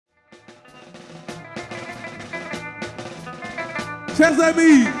Chers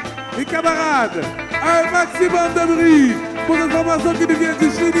amis et camarades, un maximum de bruit pour notre formation qui nous vient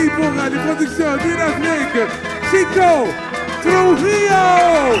du Chili pour les productions d'Afrique, Chico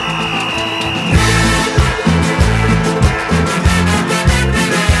Trujillo!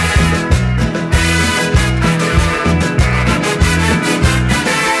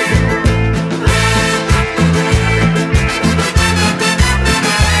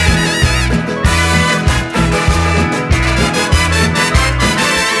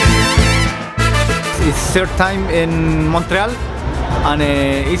 It's third time in Montreal and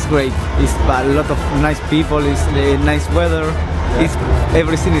it's great. It's a lot of nice people, it's nice weather,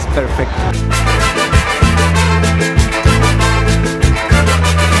 everything is perfect.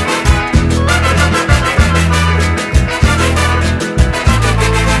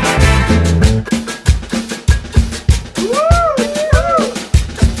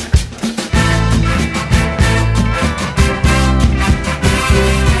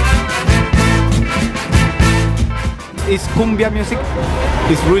 It's cumbia music.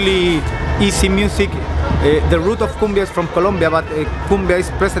 It's really easy music. The root of cumbia is from Colombia, but cumbia is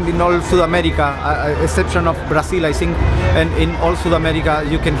present in all South America, exception of Brazil, I think. And in all South America,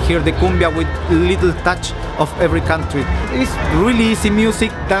 you can hear the cumbia with little touch of every country. It's really easy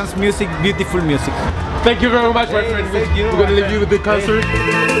music, dance music, beautiful music. Thank you very much, my friend. We're going to leave you with the concert.